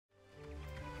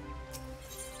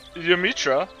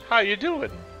Yamitra, how you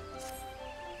doing?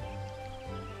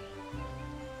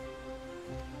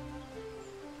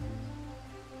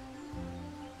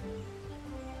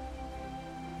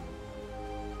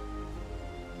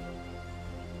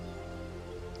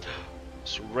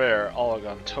 It's rare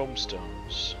Allagan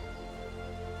tomestones.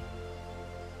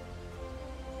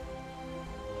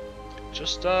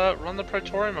 Just run the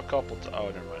Praetorium a couple times. Oh,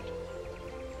 never mind.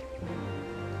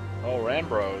 Oh,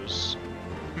 Rambros.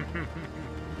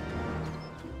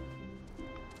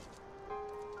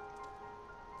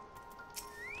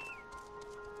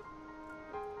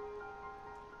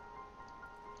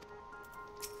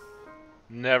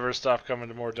 Never stop coming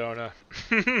to Mordona.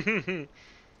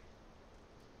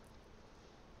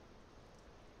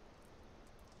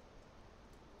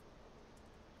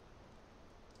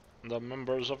 The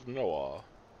members of Noah.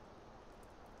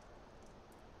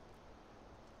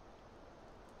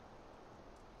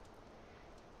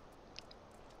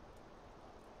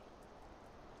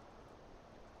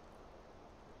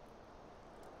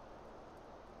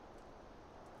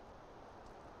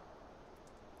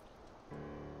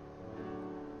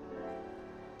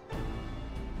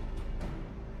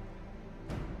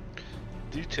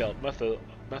 Detailed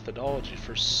methodology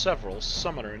for several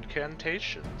summoner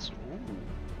incantations. Ooh.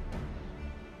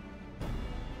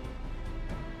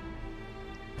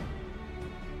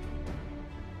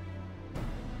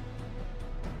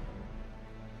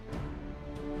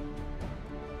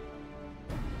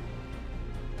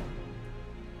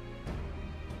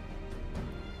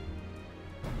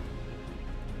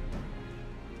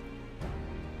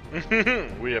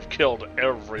 We have killed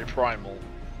every primal.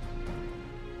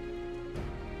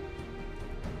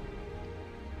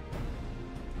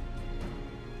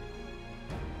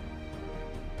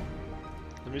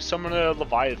 Let me summon a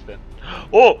Leviathan.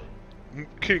 Oh!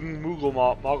 King Moogle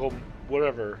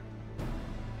whatever.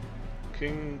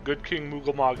 Good King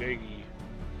Moogle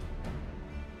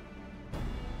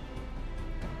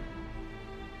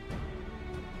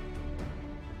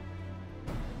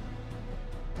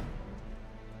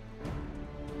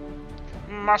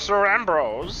Master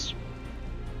Ambrose.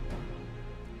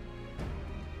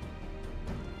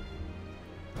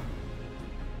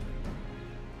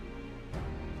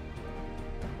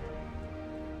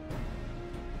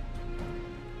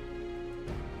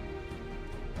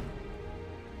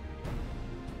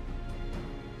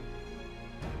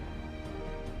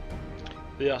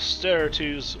 The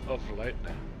austerities of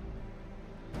lightning.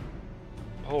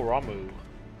 Oh, Ramu.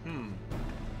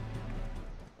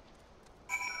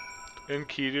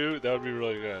 Enkidu, that would be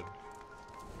really good.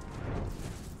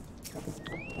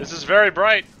 This is very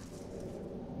bright.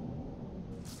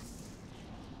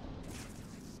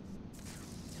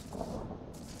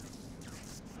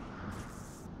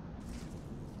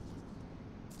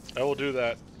 I will do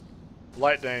that.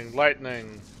 Lightning,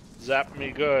 lightning, zap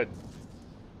me good.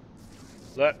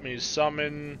 Let me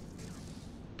summon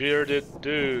bearded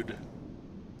dude.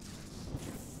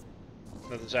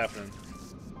 Nothing's happening.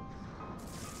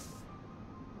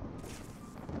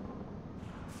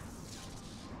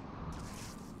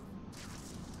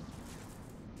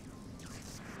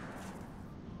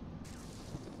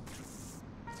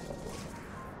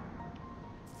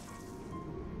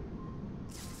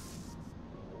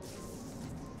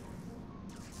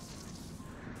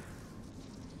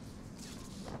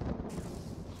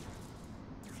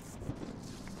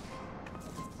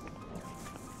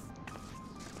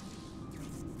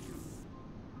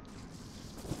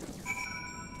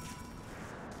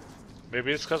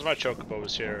 Maybe it's because my chocobo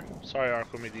was here. Sorry,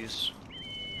 Archimedes.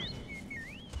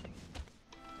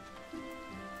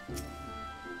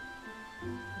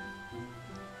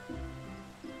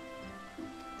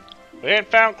 We ain't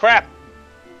found crap!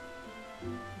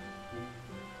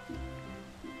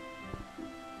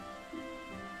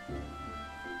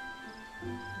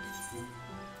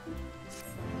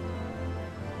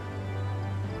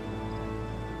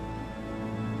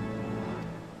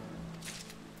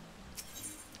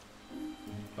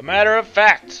 A matter of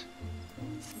fact.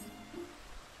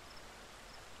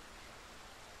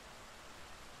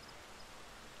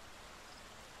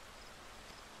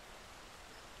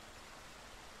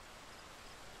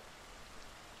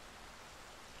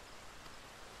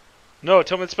 No,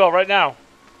 tell me the spell right now.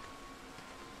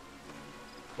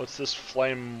 What's this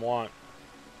flame want?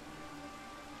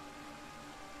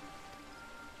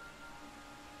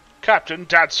 Captain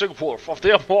Dancing Wolf of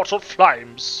the Immortal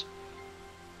Flames.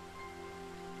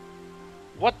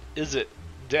 What is it,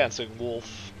 Dancing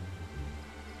Wolf?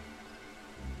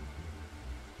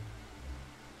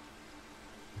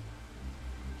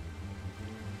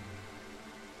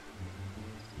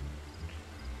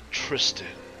 Tristan.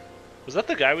 Was that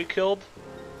the guy we killed?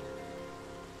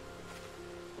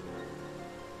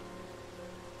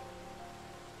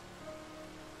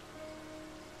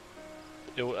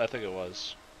 I think it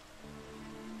was.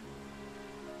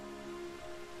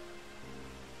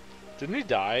 Didn't he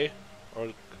die?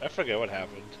 Or I forget what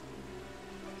happened.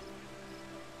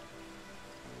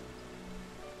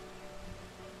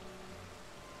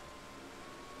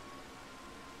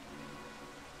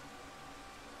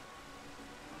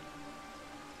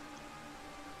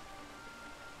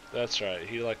 That's right,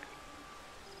 he like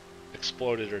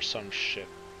exploded or some shit.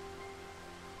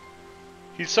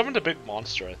 He summoned a big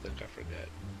monster, I think, I forget.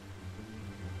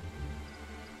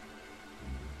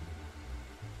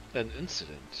 An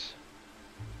incident.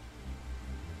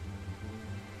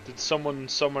 Did someone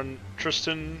summon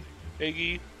Tristan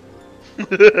Iggy?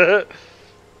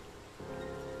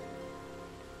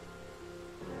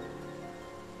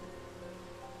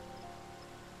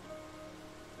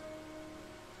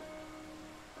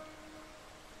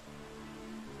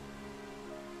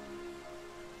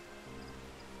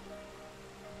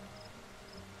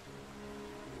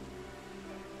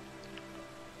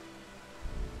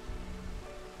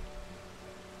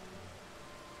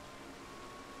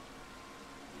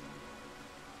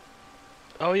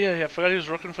 Oh yeah, I forgot he was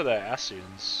working for the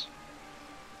Asians.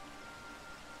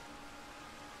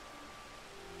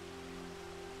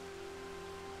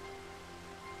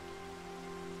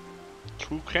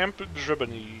 To Camp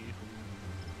Dribany.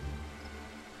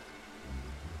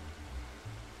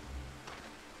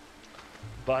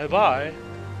 Bye bye.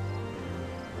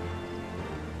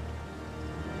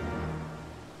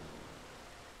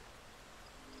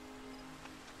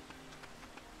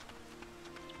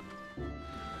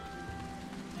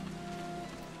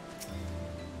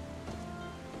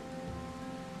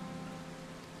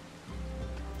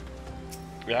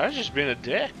 Yeah, I was just being a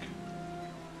dick.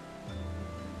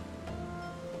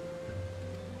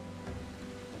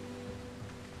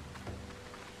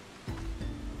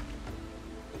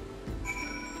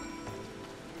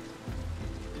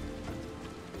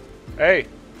 Hey,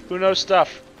 who knows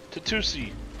stuff?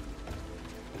 Tatusi.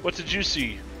 What did you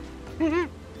see?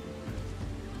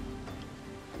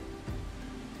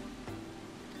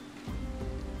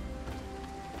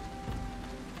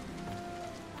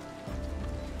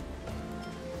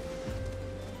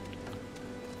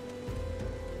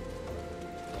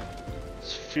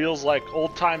 Feels like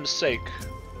old time's sake.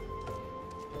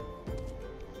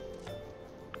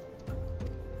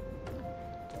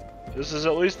 This is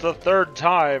at least the third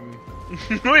time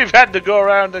we've had to go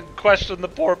around and question the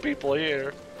poor people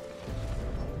here.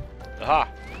 Aha.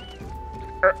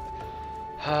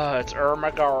 It's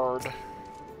Ermagard.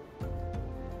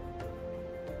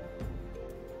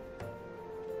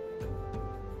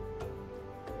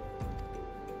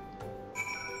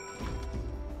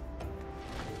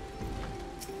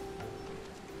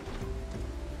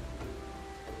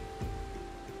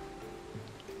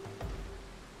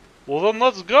 Well then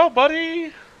let's go,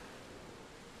 buddy!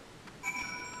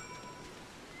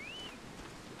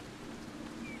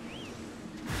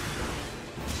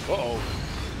 Uh-oh.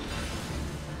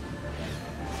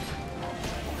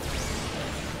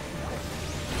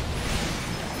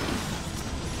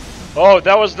 Oh,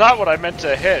 that was not what I meant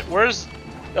to hit. Where's...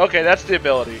 Okay, that's the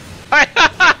ability.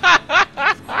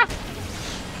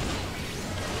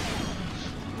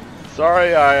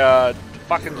 Sorry I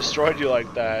fucking destroyed you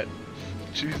like that.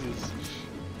 Jesus.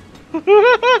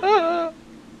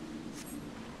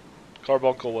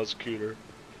 Carbuncle was cuter.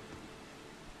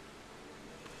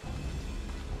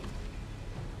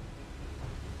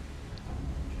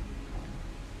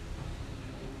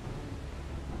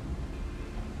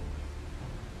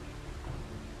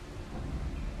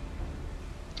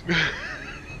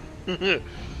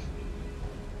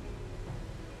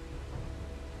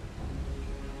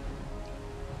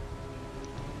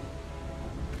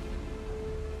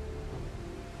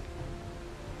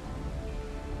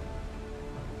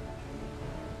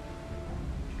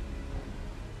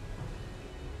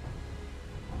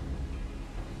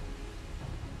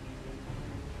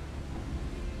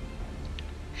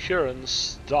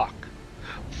 Huron's Dock.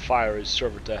 Fiery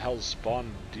servant to Hellspawn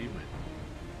Demon.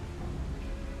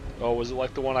 Oh, was it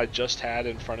like the one I just had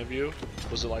in front of you?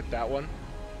 Was it like that one?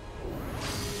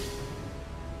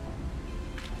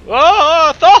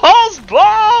 Oh, those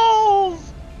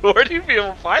balls! Where do you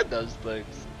people find those things?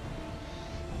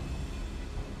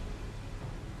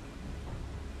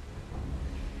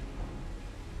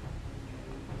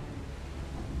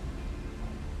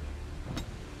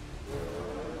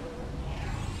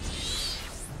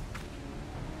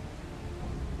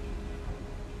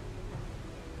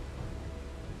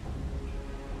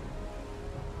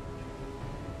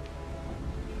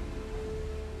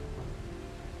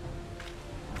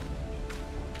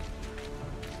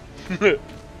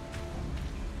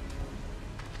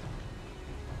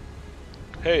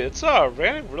 Hey, it's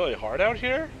raining really hard out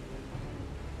here.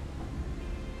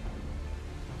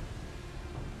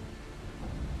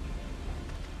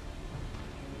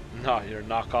 Nah, you're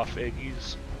knockoff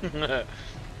eggies.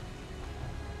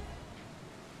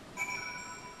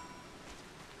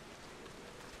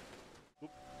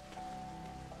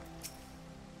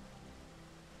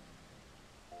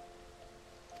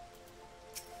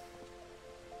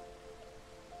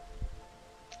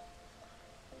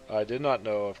 I did not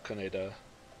know of Kaneda.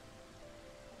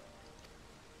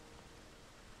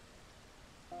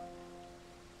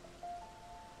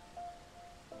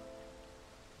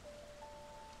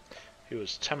 He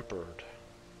was tempered.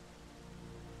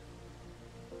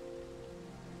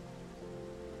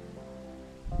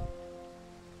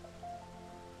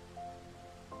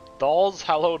 Dolls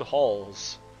hallowed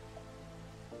halls.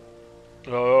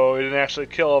 Oh, he didn't actually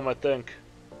kill him, I think.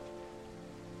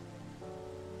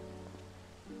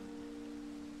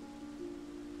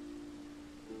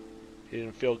 He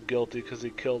didn't feel guilty because he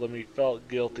killed him. He felt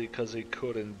guilty because he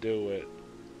couldn't do it.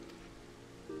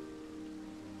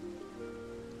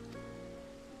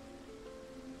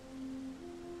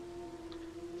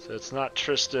 So it's not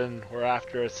Tristan we're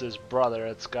after, it's his brother.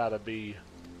 It's gotta be.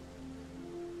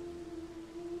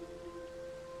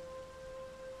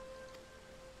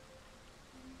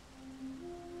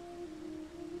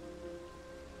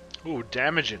 Ooh,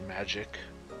 damaging magic.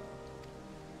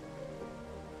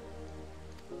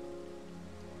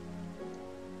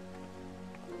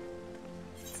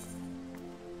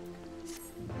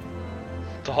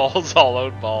 Dolls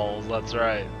hollowed balls, that's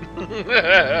right.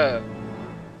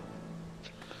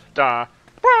 Da.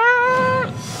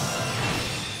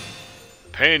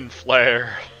 Pain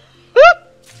flare.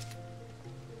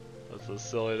 That's a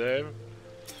silly name.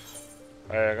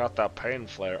 Hey, I got that pain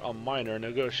flare. A minor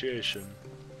negotiation.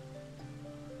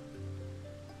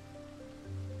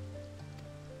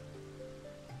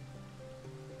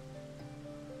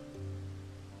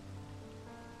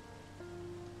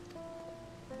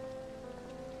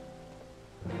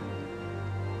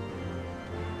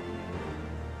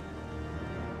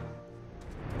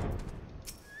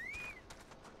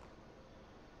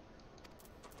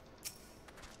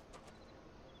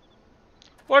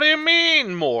 What do you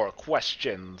mean, more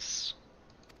questions?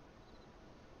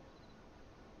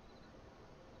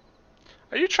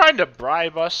 Are you trying to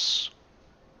bribe us?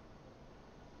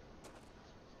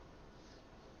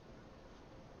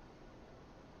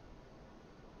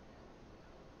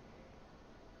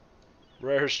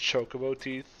 Rare's chocobo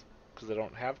teeth? Because they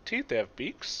don't have teeth, they have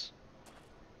beaks?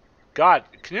 God,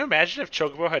 can you imagine if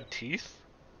chocobo had teeth?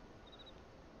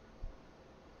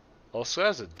 Also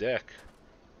has a dick.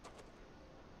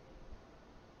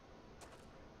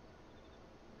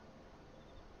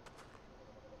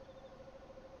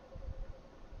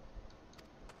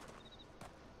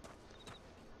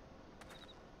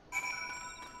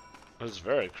 It's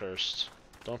very cursed.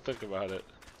 Don't think about it.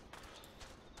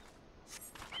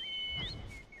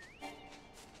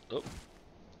 Oh.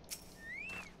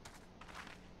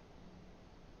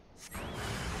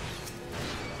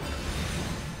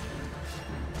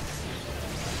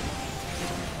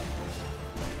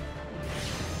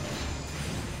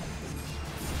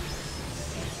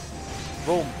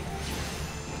 Boom.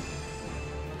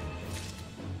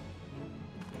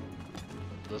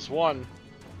 This one.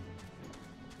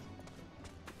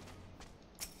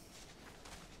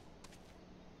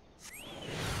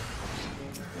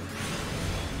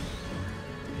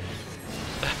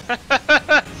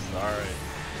 Sorry.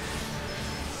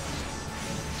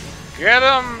 Get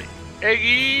him,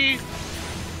 Iggy!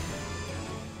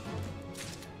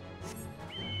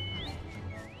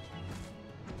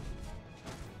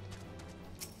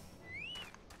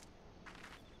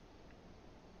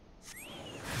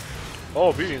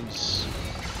 Oh, beans.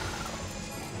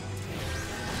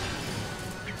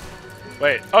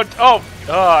 Wait.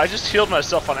 I just healed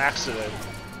myself on accident.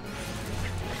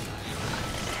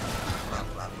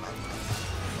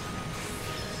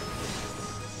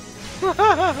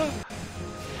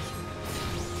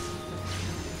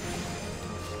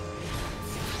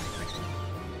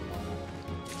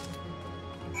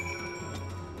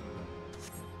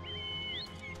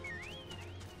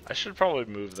 I should probably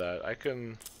move that. I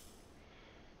can...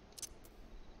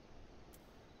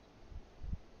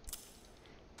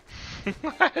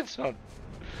 I don't...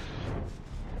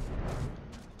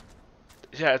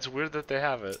 Yeah, it's weird that they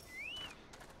have it.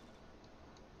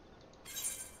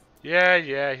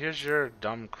 Yeah, here's your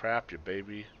dumb crap, you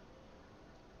baby.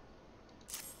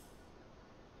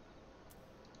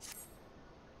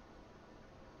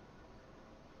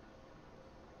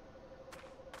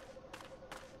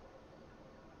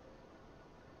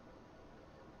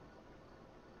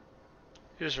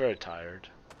 He's very tired.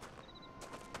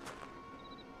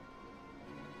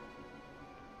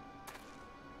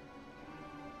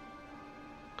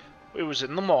 We was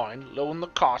in the mine, loading the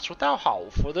carts with our haul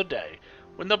for the day,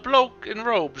 when the bloke in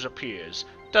robes appears.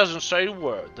 Doesn't say a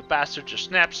word. The bastard just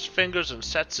snaps his fingers and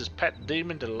sets his pet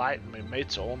demon to light my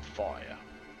mates on fire.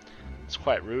 It's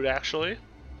quite rude, actually.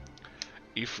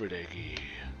 Evelyth.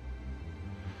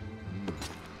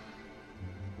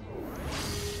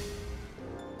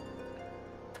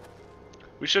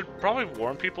 We should probably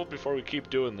warn people before we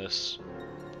keep doing this.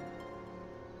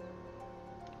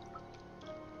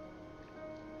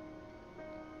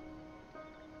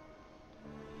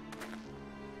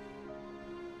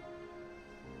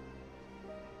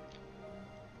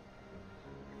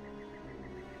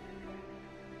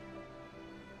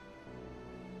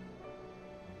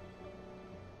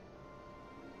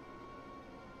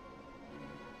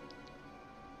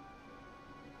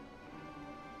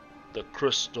 The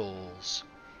crystals.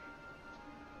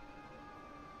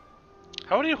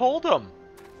 How do you hold them?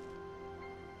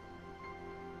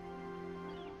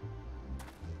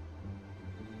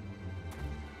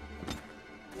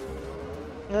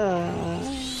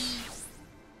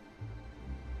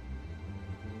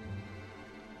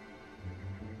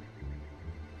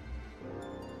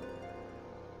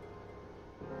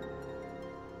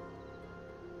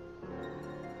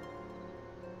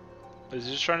 Is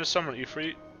he just trying to summon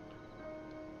Evelyth?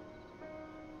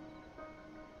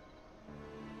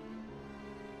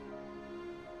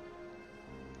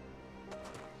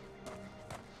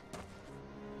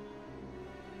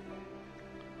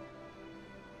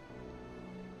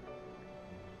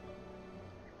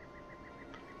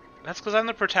 That's because I'm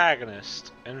the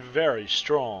protagonist, and very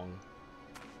strong.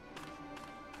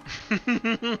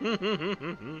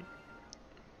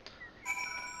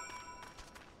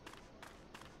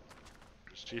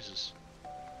 Jesus.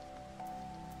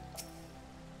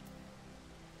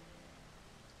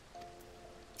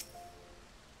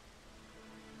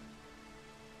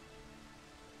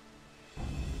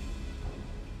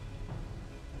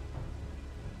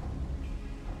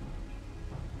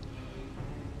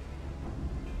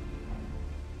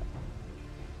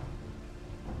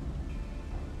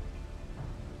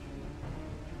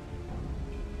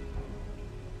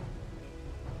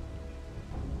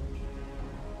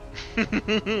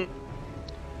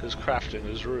 Because crafting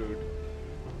is rude.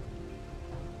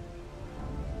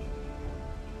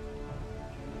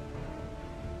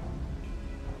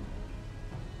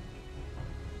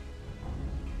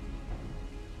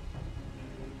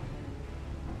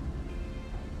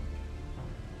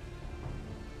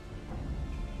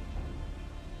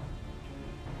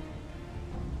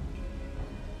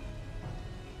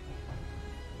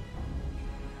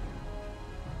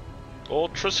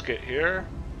 Old Trisket here.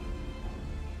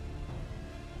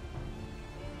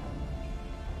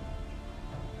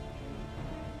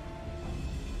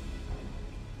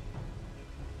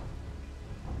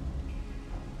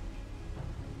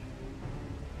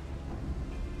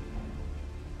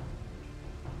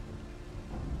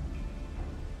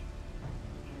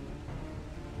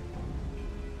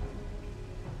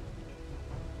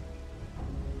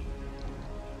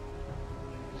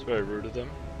 It's very rude of them.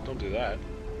 Don't do that.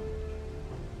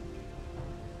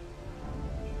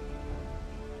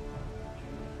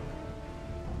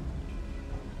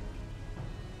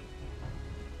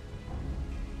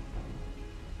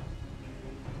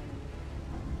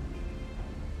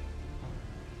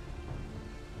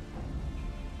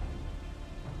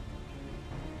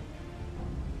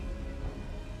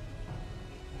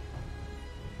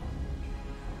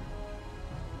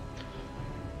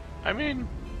 I mean,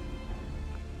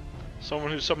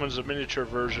 someone who summons a miniature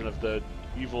version of the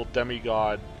evil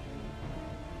demigod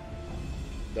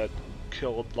that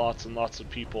killed lots and lots of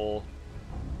people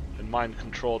and mind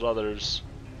controlled others.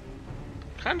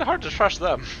 Kinda hard to trust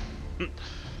them.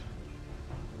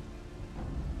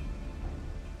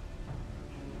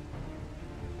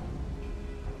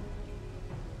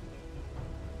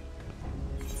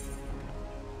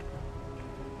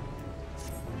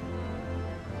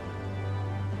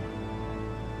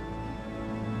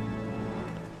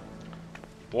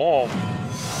 Boom.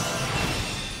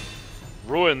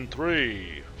 Ruin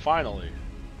 3. Finally.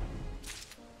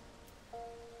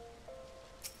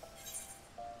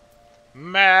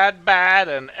 Mad, Bad,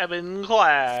 and Ebon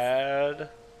Clad.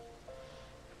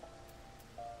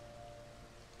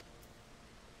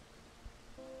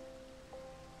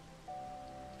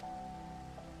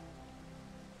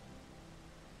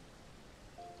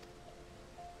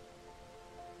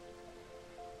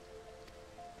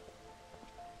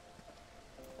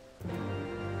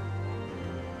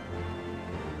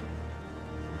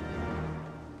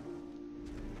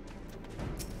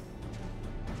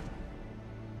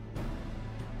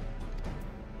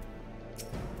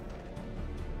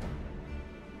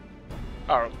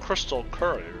 Our crystal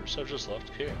couriers have just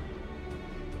left camp.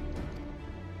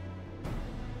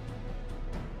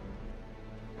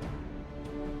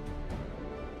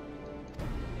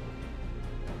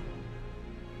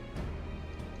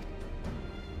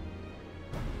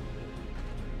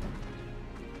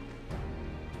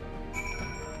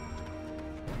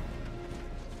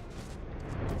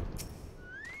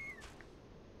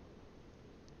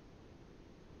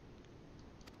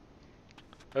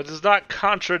 That does not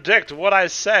contradict what I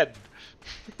said.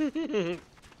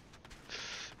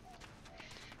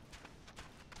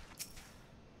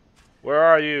 Where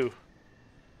are you?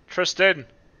 Tristan!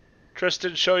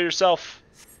 Tristan, show yourself!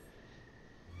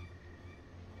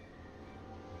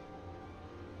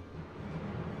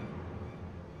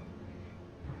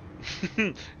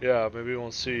 Yeah, maybe we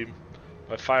won't see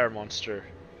my fire monster.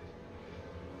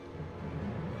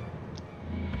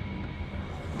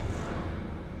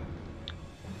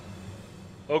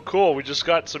 Oh cool, we just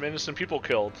got some innocent people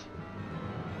killed.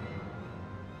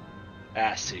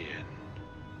 Ascian.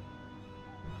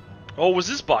 Oh, was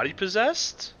his body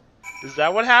possessed? Is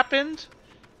that what happened?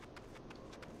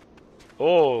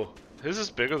 Oh, his is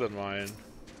bigger than mine.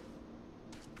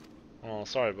 Oh,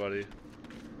 sorry, buddy.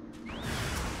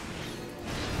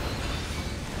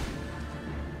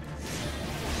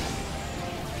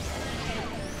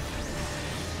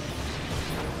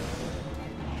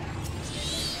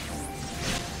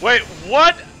 Wait,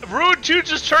 what? Rude 2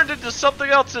 just turned into something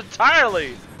else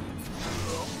entirely!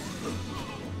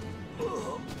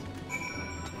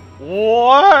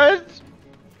 What?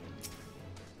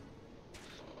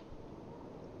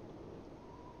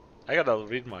 I gotta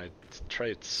read my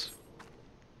traits.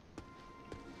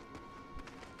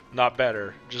 Not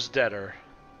better, just deader.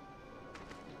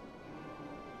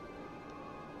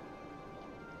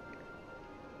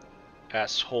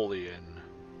 Assholian.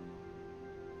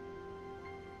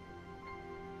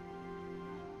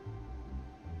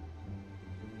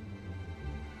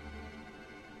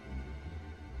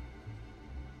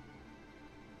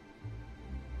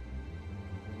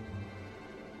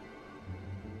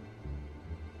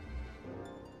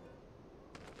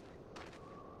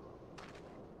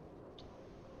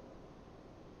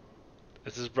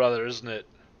 It's his brother, isn't it?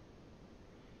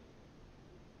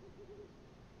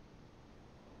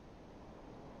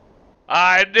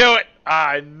 I knew it!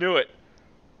 I knew it!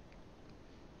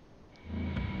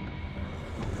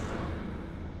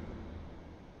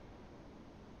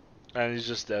 And he's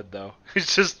just dead though.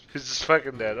 He's just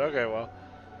fucking dead. Okay, well.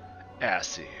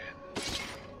 Ascian.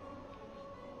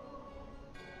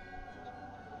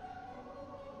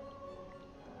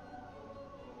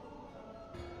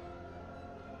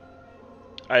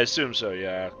 I assume so,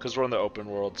 yeah, because we're in the open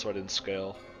world, so I didn't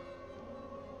scale.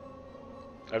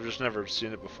 I've just never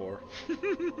seen it before.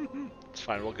 It's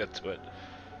fine, we'll get to it.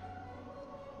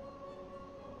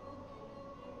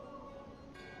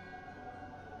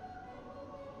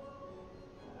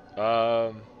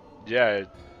 Yeah,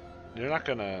 you're not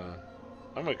gonna...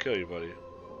 I'm gonna kill you, buddy.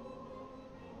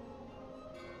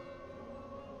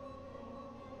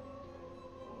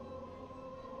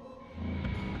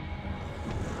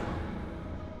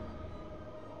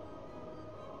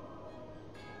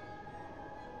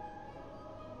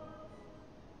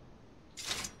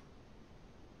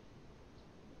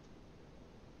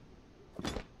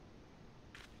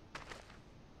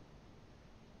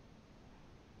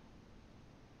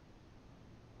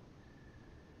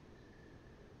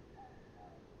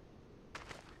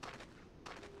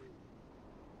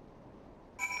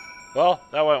 Well,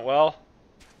 that went well.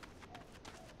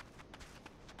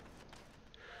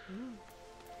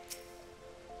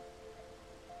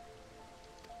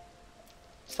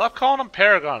 Stop calling them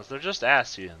paragons, they're just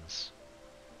Ascians.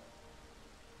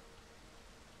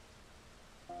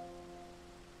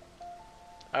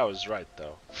 I was right,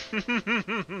 though.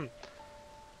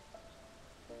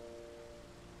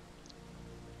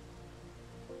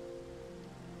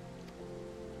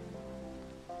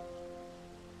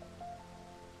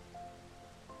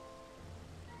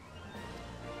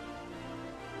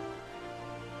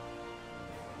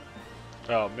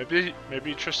 Oh, maybe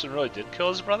Tristan really did kill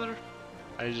his brother?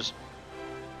 And he just...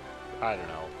 I don't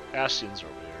know. Ascians are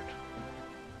weird.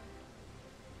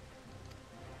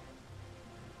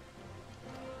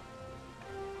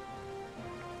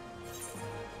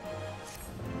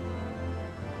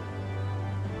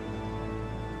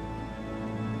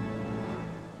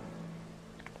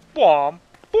 Bomb!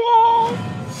 Bomb!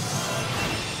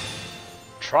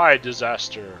 Try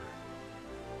disaster.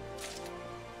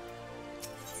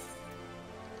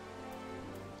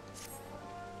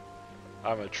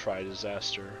 I'm gonna try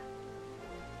disaster.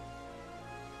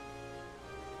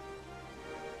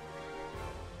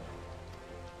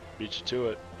 Beat you to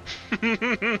it.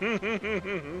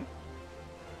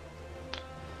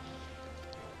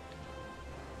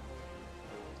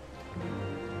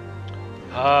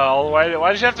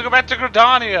 Why did you have to go back to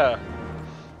Gridania?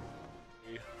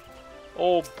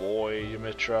 Oh boy,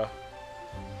 Ymitra.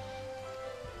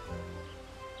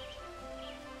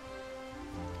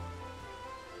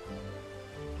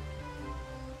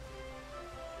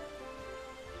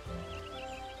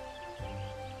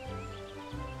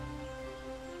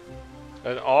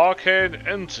 An arcane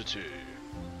entity.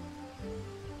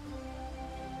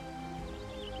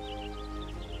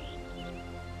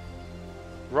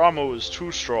 Ramu is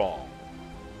too strong.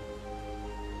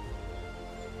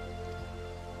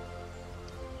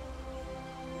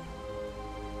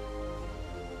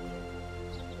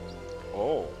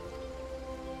 Oh.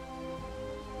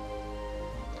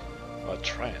 A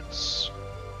trance.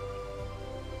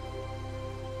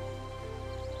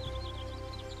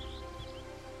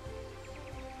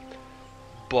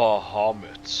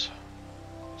 Bahamut.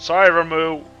 Sorry,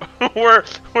 Ramu.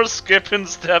 we're skipping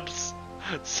steps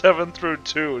 7 through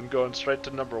 2 and going straight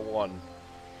to number 1.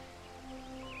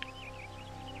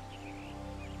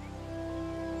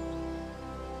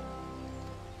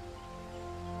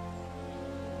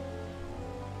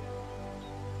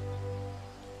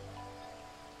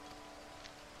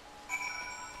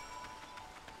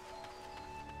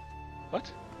 What?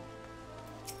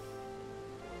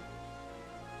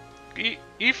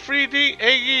 Ifridi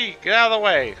Agi, get out of the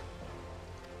way.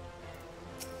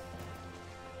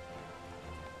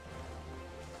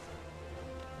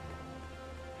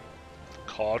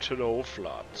 Cardinal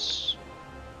Flats.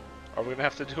 Are we gonna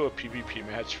have to do a PvP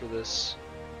match for this?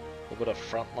 A little bit of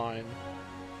frontline.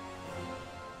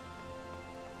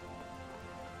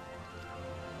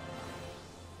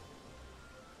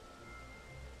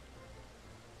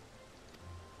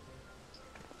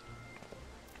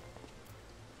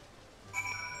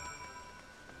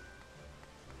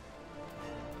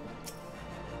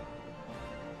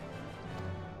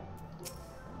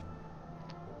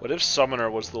 What if Summoner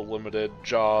was the limited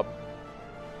job?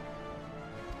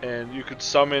 And you could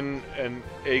summon an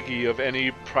Agi of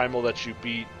any primal that you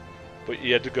beat, but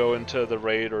you had to go into the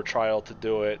raid or trial to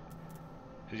do it.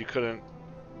 And you couldn't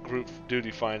group duty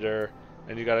finder,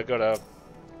 and you gotta go to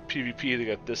PvP to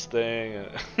get this thing.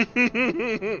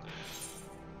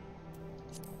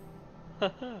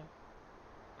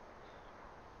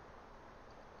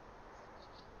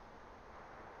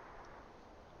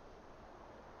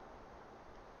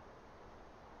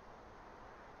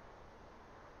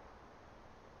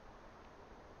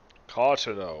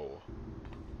 Cartino.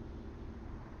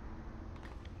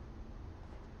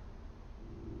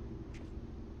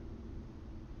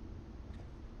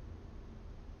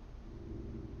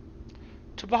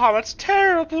 To Bahamut's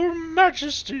terrible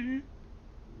majesty.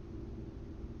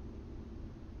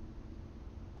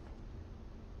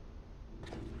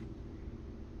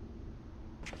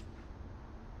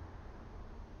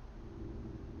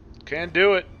 Can't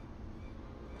do it.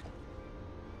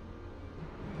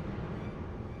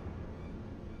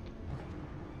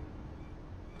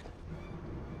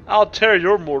 I'll tear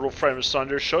your mortal frame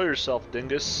asunder. Show yourself,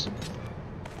 dingus.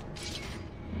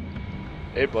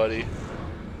 Hey, buddy.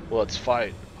 Well, let's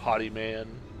fight, haughty man.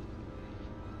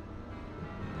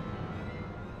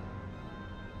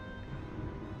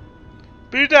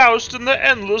 Be doused in the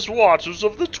endless waters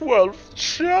of the 12th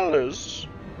chalice.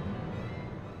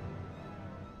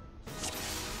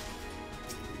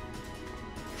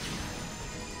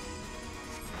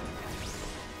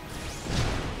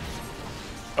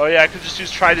 Oh yeah, I could just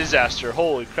use Try Disaster.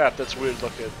 Holy crap, that's weird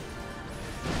looking.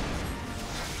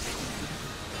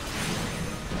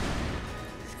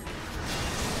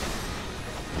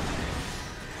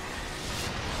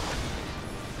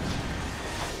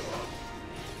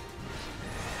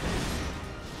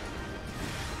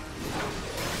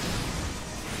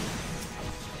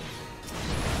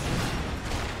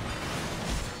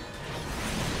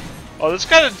 Oh, this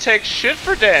guy didn't take shit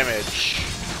for damage.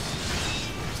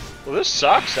 Well, this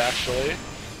sucks, actually.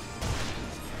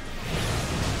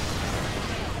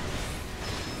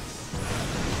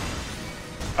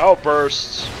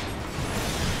 Outbursts.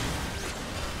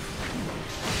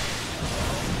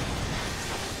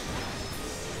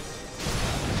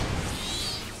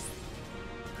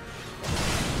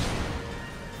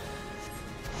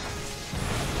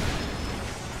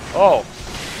 Oh.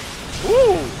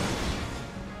 Woo!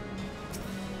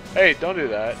 Hey, don't do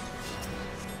that.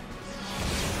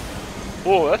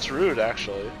 Whoa, that's rude,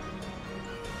 actually.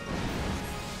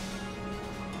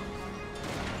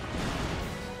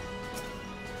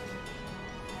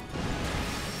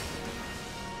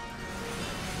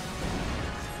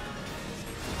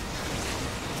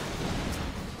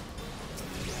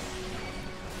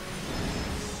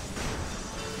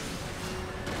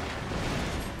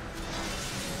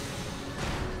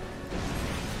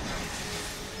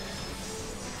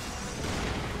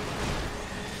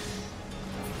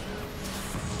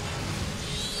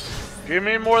 Give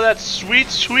me more of that sweet,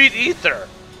 sweet ether.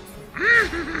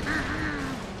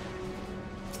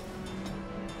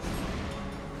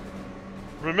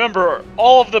 Remember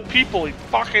all of the people he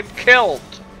fucking killed.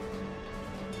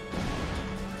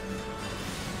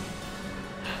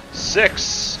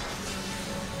 6.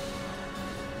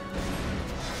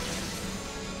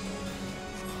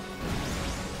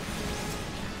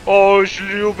 Oh, it's a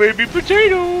little baby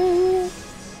potato.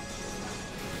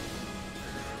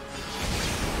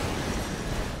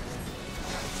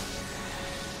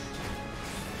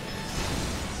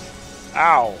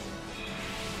 Ow.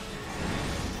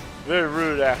 Very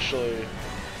rude, actually.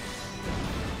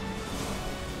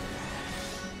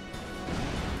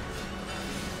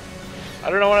 I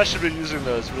don't know when I should be using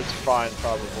those, but it's fine,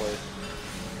 probably.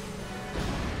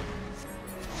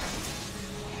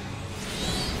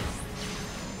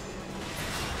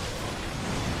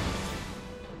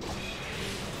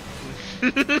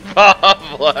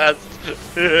 Bomb blast!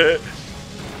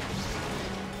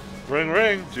 Ring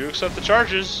ring, do you accept the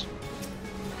charges?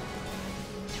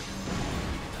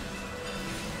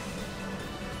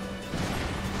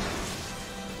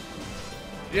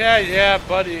 Yeah,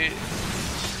 buddy.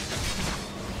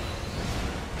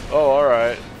 Oh,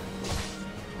 alright.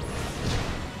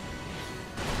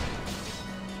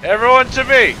 Everyone to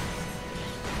me!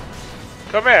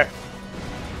 Come here.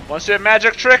 Want to see a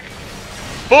magic trick?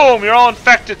 Boom! You're all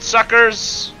infected,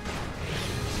 suckers!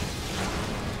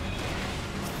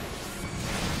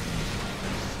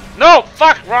 No!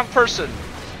 Fuck! Wrong person!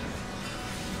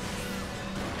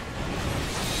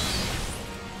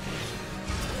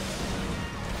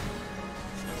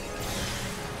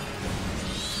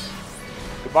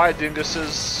 Goodbye,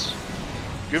 dinguses.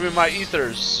 Give me my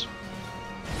ethers.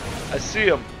 I see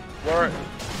them. Where?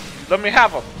 Let me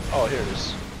have them. Oh, here it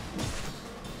is.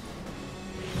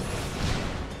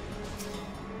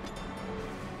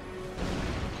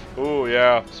 Ooh,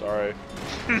 yeah. Sorry.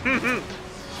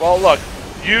 Well, look.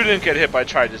 You didn't get hit by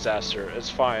Tri-Disaster. It's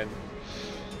fine.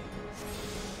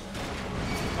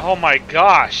 Oh my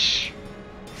gosh.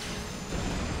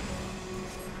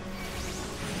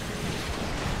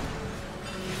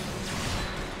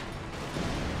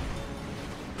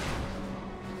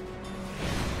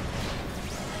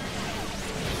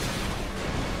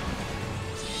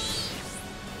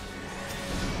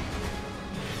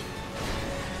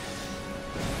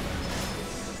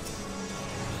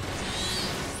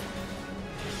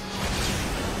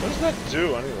 What does that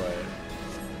do anyway?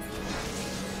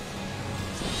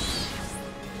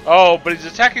 Oh, but he's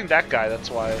attacking that guy,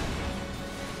 that's why.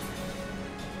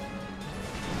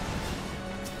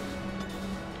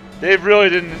 They really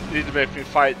didn't need to make me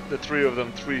fight the 3 of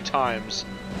them 3 times.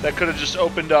 That could have just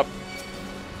opened up.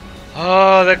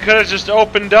 Oh, that could have just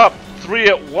opened up 3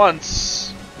 at once.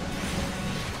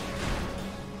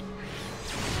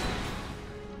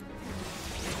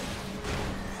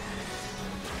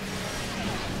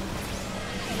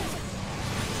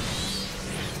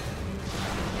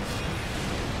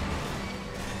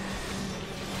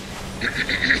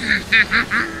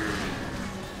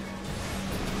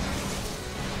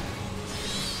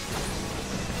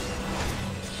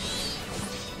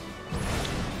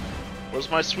 Where's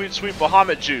my sweet, sweet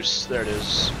Bahamut juice? There it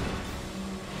is.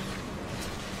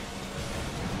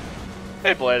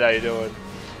 Hey Blade, how you doing?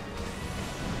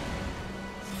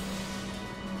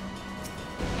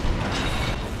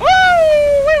 Woo!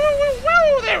 Woo, woo, woo,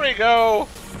 woo! There we go!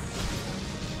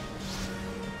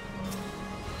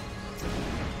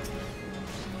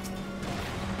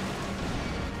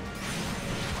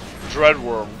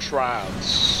 Dreadworm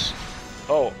trance.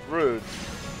 Oh, rude.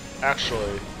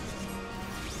 Actually.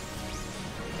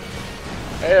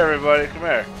 Hey everybody, come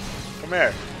here. Come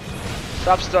here.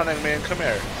 Stop stunning me and come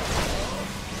here.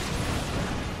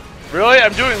 Really?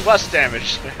 I'm doing less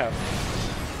damage now.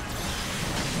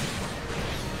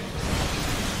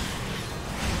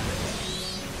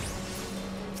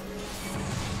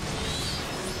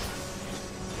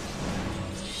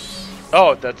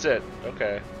 Oh, that's it.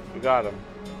 Okay. We got him.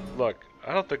 Look,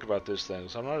 I don't think about these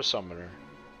things. I'm not a summoner.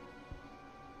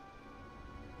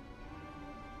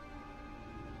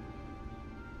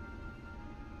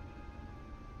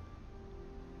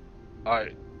 I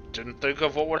didn't think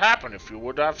of what would happen if you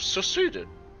would have succeeded.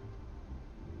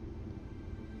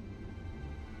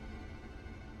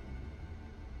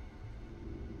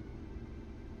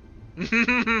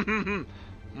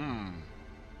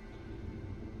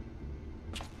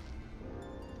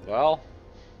 Well.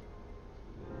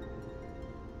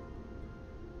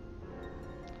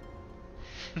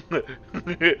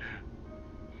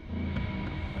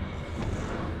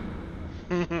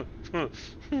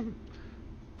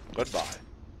 Goodbye.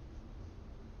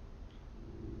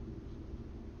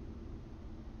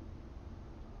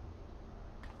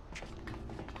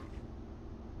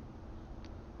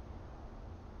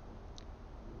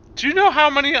 Do you know how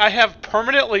many I have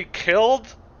permanently killed?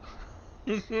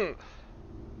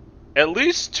 At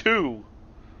least 2.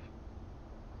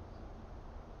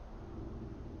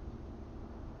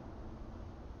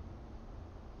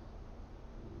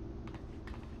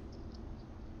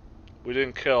 We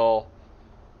didn't kill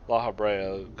La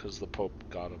Habrea because the Pope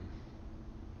got him.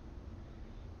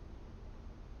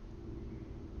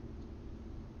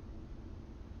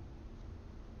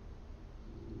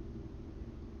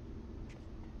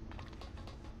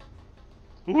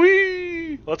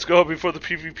 Whee! Let's go before the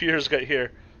PvPers get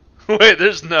here. Wait,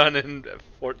 there's none in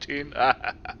 14.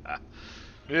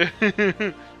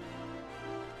 It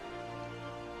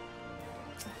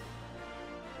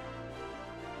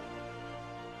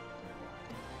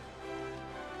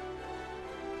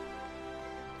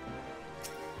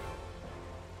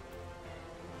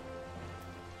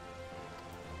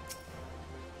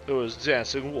was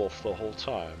Dancing Wolf the whole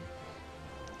time.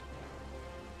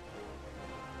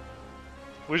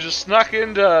 We just snuck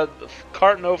into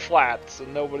Cartno Flats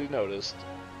and nobody noticed.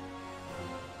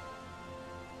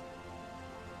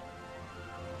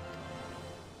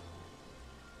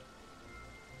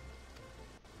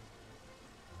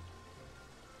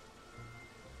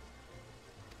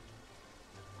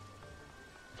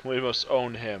 We must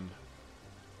own him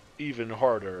even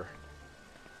harder.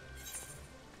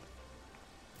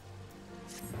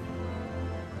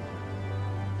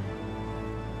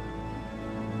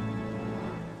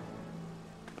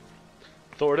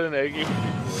 Thornton Eggy.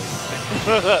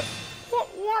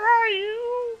 What are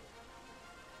you?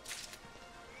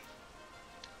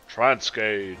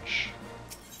 Transgage.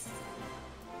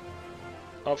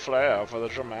 A flair for the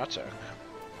dramatic.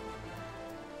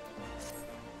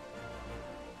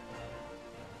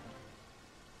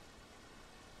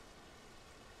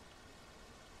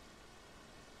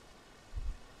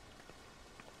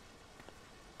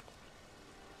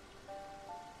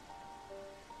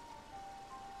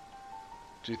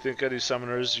 Do you think any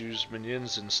summoners use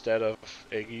minions instead of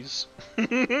Eggies?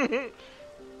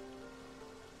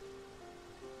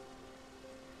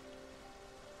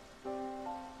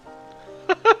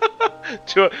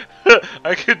 do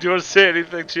I could do you want to say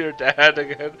anything to your dad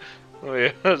again? Oh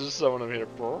yeah, just summon him here.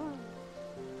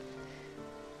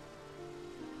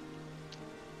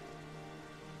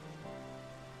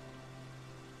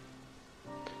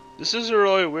 This is a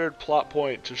really weird plot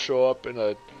point to show up in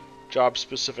a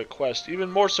job-specific quest, even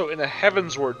more so in a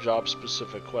Heavensward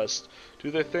job-specific quest.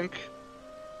 Do they think,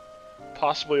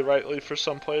 possibly rightly for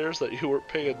some players, that you weren't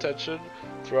paying attention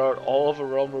throughout all of A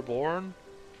Realm Reborn?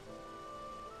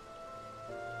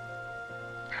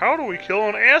 How do we kill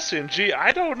an Ascian? Gee,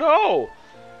 I don't know!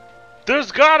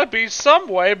 There's gotta be some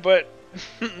way, but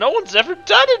no one's ever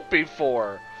done it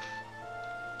before!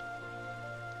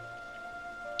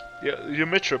 Yeah,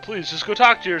 Yamitra, please, just go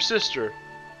talk to your sister.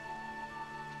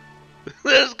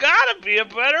 There's gotta be a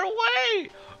better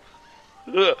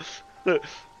way!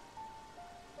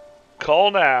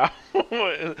 Call now.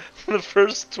 The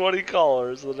first 20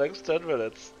 callers, the next 10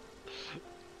 minutes.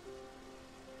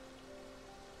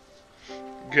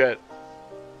 Get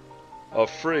a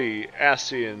free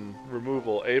Ascian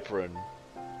removal apron.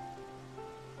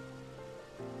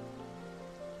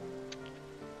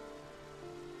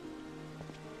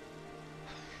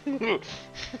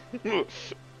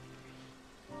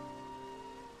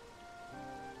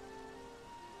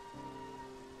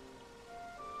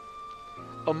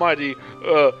 A mighty,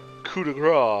 coup de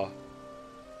grace.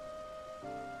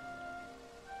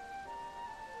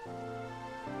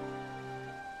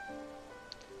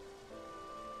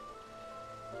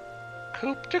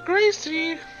 Coup de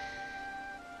Gracie.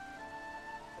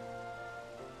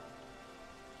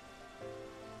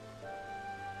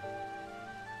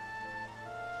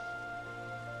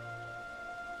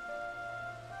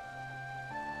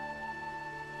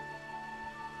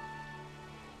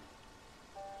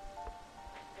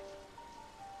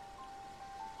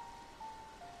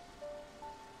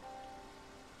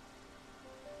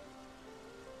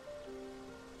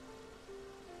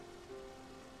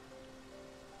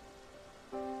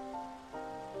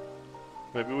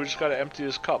 Maybe we just gotta empty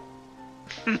his cup.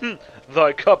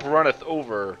 Thy cup runneth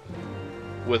over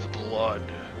with blood.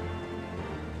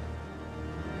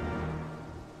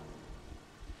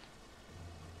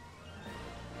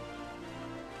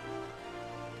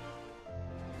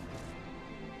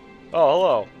 Oh,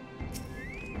 hello.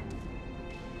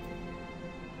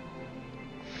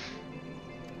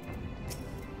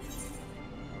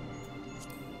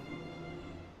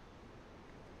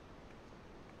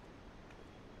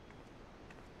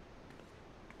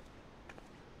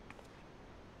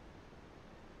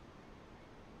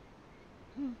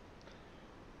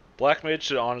 Black Mage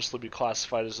should honestly be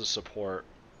classified as a support.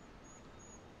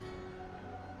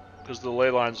 Because the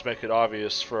ley lines make it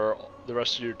obvious for the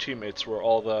rest of your teammates where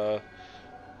all the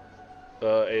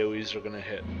AoEs are gonna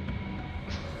hit.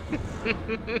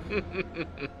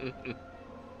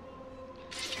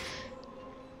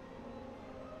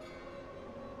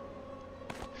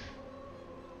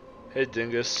 Hey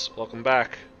Dingus, welcome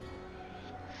back.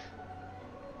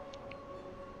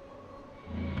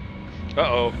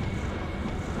 Uh-oh.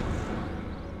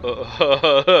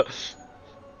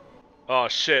 Oh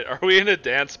shit, are we in a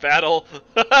dance battle?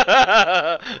 Because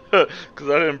I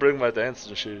didn't bring my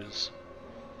dancing shoes.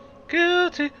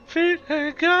 Guilty feet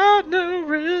ain't got no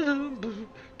rhythm. Boo,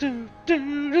 doo,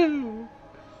 doo, doo.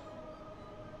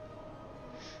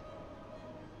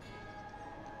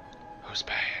 Who's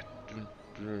bad?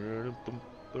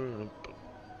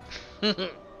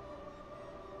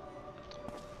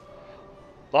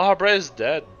 La Habre is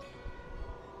dead.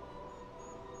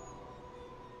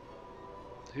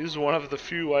 He's one of the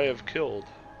few I have killed.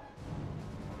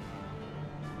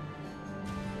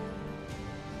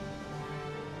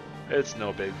 It's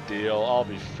no big deal, I'll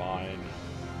be fine.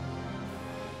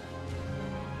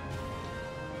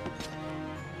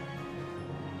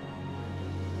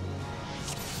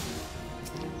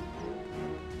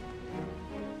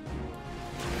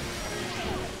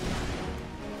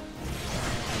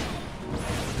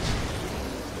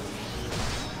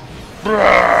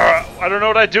 I don't know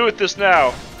what I do with this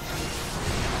now.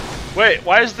 Wait,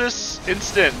 why is this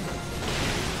instant?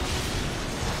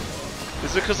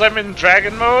 Is it because I'm in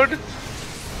dragon mode?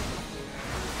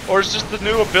 Or is just the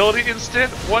new ability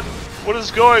instant? What is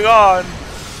going on?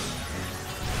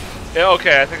 Yeah,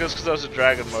 okay, I think it's because I was in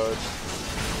dragon mode.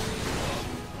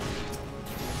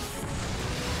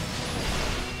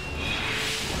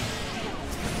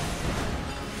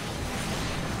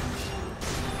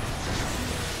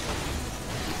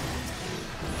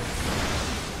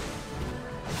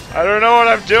 I don't know what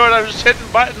I'm doing, I'm just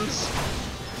hitting buttons.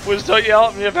 Please don't yell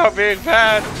at me about being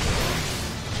bad.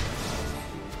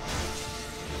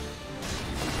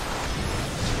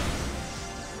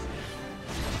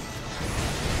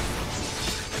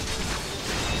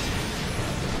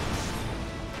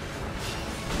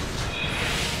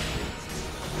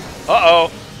 Uh-oh.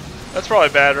 That's probably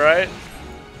bad, right?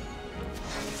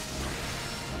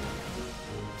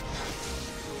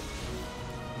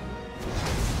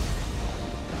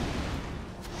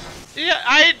 Yeah,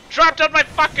 I dropped on my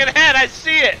fucking head, I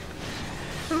see it!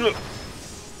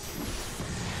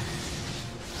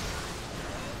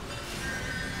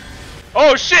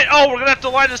 Oh shit! Oh, we're gonna have to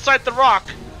line aside the rock!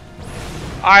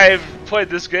 I've played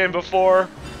this game before.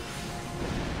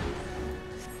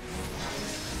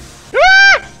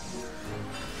 Ah!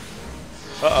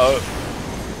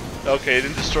 Uh-oh. Okay, he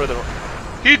didn't destroy the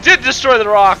rock. He did destroy the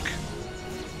rock!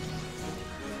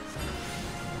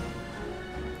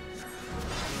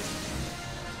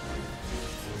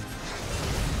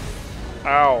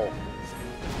 Ow.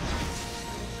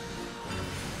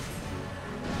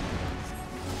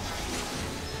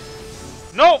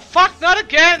 No, fuck, not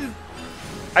again!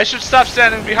 I should stop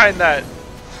standing behind that.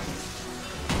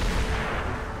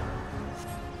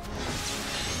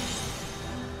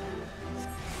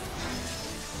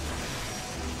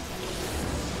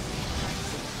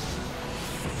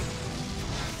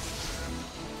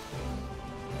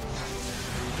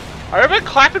 I've been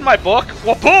clapping my book.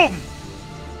 Well, boom!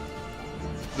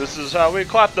 This is how we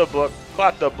clap the book,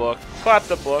 clap the book, clap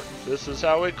the book. This is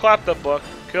how we clap the book.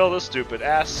 Kill the stupid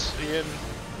ass, Ian.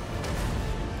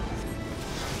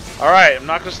 Alright, I'm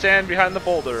not gonna stand behind the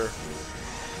boulder.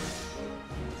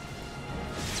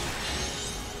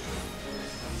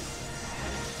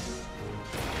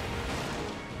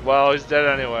 Well, he's dead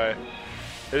anyway.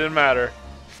 It didn't matter.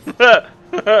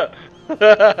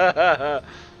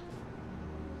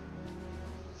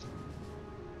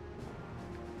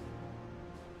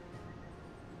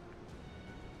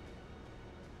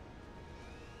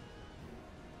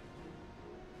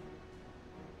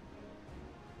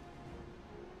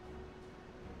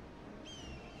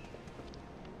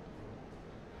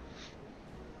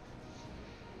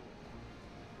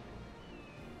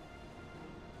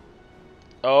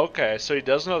 Oh, okay, so he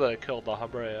does know that I killed La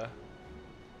Habrea.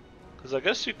 Because I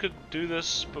guess you could do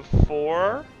this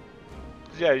before?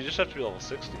 Yeah, you just have to be level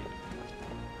 60.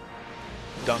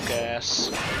 Dunk ass.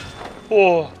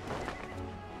 Oh!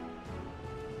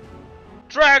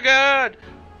 Dragon!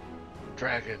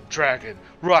 Dragon, dragon,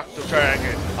 rock the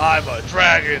dragon. I'm a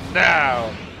dragon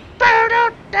now! Down,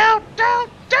 down, down, down,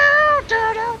 down,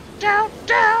 down, down, down,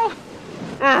 down!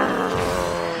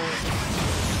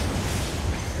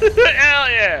 Hell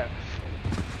yeah!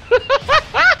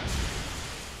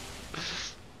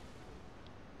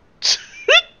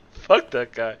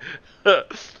 Fuck that guy.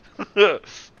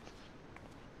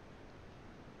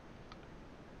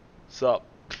 Sup?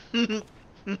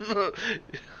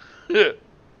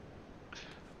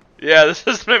 Yeah, this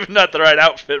is maybe not the right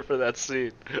outfit for that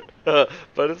scene, but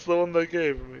it's the one they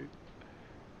gave me.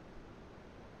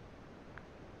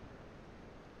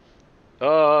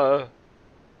 The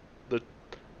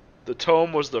the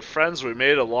tome was the friends we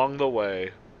made along the way.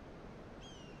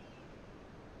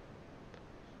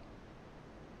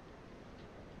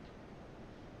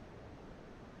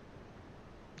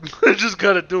 I just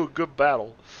gotta do a good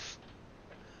battle.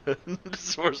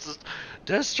 This was just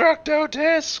Destructo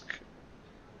Disc.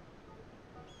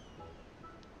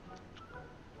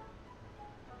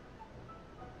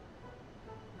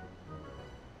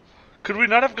 Could we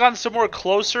not have gone somewhere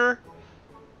closer?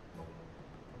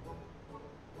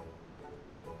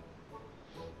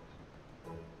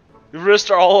 We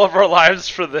risked all of our lives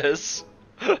for this.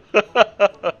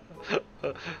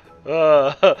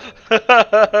 Well,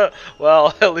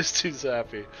 at least he's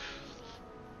happy.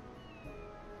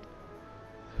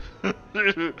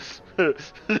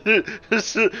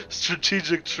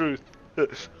 Strategic truth.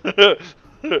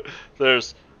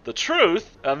 There's the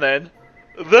truth, and then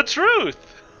the truth.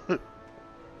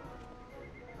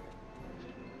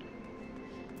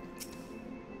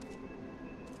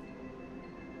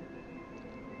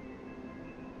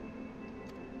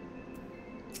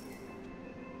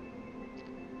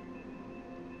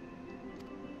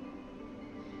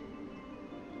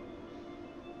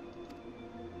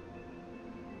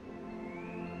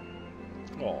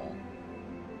 Oh.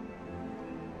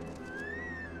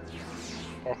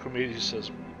 Archimedes says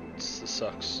this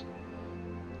sucks.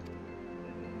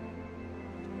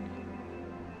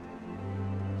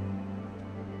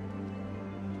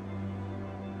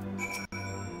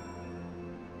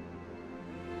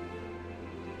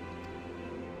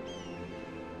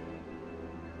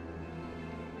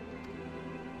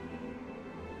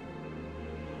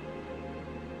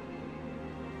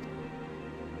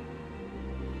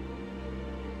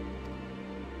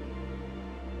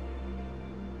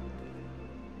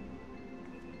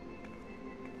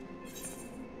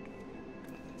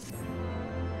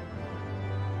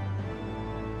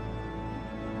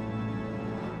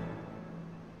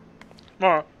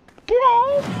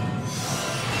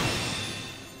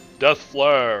 Death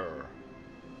Flare.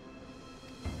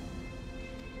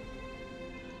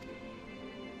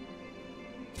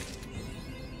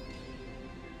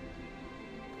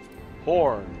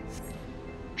 Horn.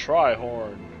 Try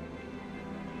horn.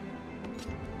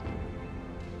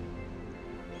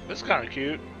 That's kind of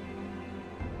cute.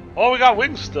 Oh, we got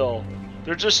wings still.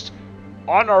 They're just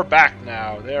on our back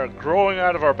now. They are growing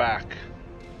out of our back.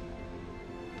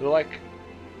 They're like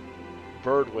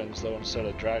bird wings, though, instead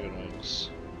of dragon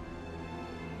wings.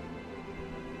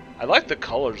 I like the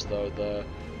colors, though.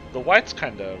 The white's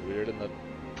kind of weird, and the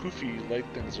poofy leg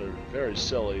things are very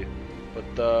silly.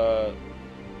 But the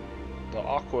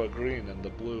aqua green and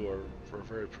the blue are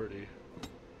very pretty.